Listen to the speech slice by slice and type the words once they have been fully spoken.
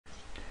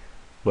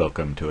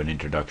Welcome to an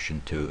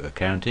introduction to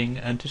accounting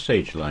and to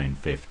Sage Line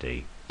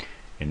 50.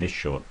 In this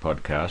short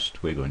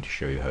podcast we're going to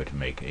show you how to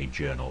make a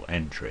journal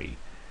entry.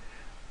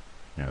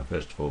 Now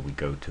first of all we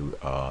go to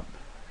our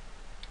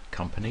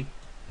company,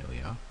 there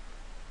we are,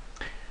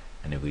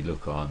 and if we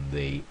look on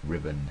the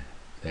ribbon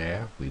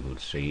there we will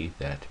see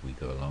that we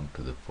go along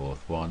to the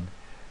fourth one.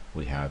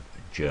 We have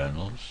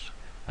journals,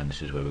 and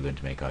this is where we're going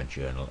to make our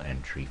journal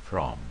entry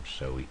from.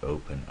 So we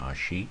open our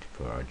sheet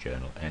for our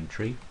journal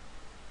entry.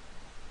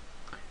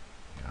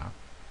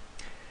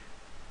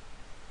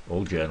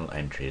 All journal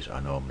entries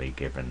are normally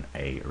given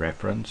a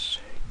reference.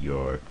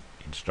 Your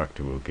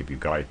instructor will give you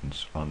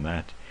guidance on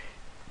that,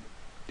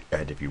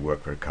 and if you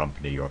work for a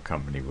company, your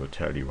company will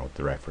tell you what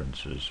the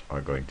references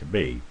are going to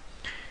be.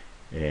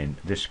 In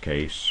this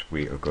case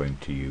we are going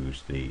to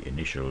use the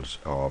initials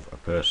of a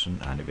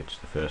person, and if it's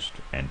the first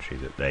entry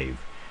that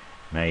they've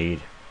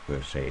made,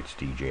 we'll say it's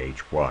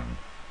DJH1.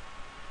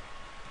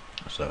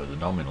 So the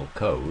nominal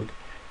code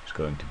is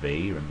going to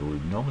be, remember we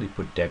normally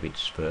put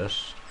debits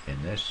first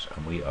in this,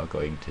 and we are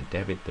going to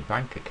debit the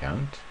bank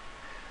account,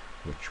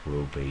 which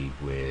will be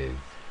with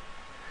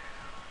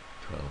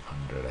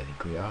 1200, I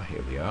think we are,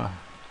 here we are.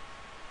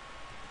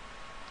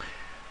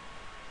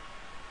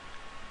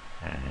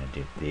 And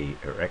if the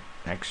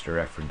extra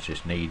reference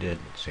is needed,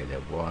 let's say there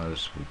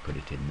was, we put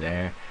it in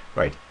there.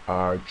 Right,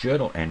 our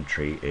journal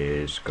entry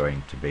is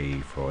going to be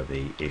for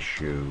the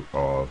issue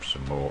of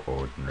some more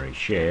ordinary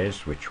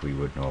shares, which we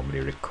would normally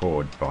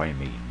record by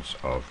means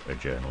of a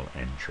journal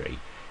entry.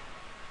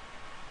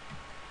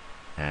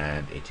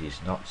 And it is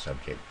not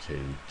subject to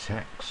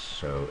tax,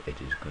 so it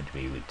is going to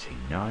be with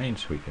T9,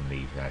 so we can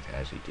leave that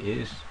as it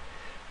is.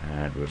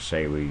 And we'll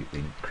say we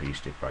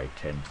increased it by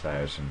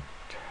 10,000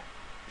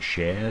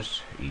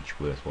 shares, each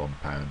worth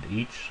 £1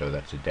 each, so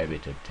that's a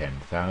debit of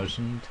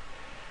 10,000.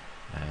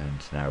 And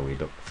now we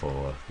look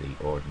for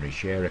the ordinary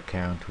share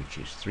account, which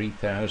is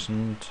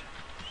 3,000,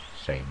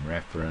 same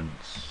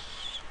reference.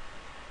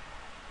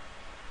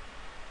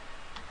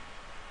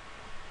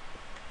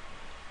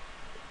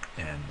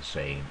 And the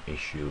same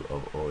issue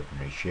of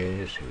ordinary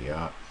shares, here we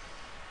are.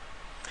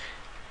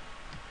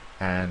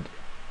 And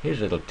here's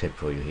a little tip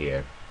for you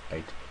here,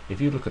 right? If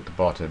you look at the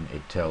bottom,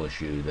 it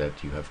tells you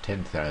that you have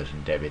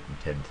 10,000 debit and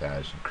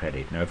 10,000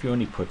 credit. Now if you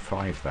only put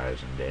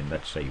 5,000 in,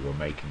 let's say you were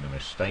making a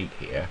mistake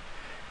here,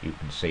 you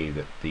can see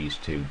that these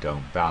two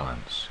don't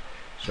balance.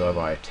 So if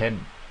I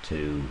attempt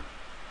to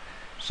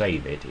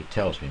save it, it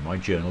tells me my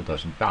journal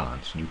doesn't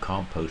balance, and you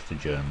can't post a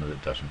journal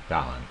that doesn't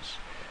balance.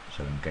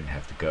 So I'm going to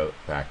have to go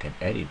back and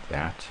edit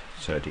that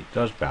so that it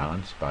does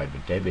balance by the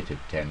debit of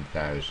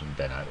 10,000.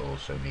 Then I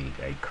also need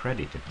a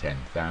credit of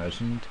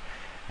 10,000,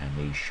 and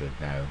these should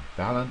now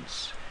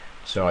balance,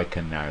 so I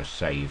can now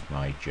save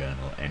my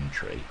journal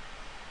entry.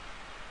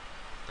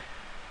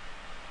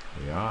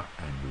 Here we are,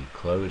 and we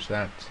close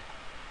that.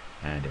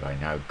 And if I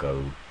now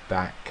go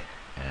back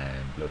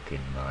and look in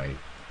my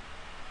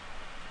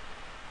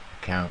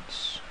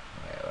accounts,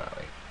 where are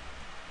we?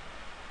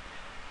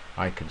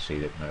 I can see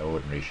that my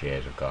ordinary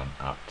shares have gone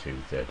up to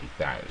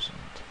 30,000.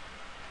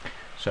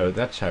 So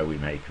that's how we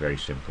make a very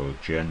simple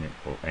journal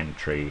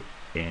entry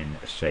in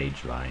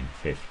Sage Line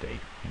 50.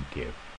 Thank you.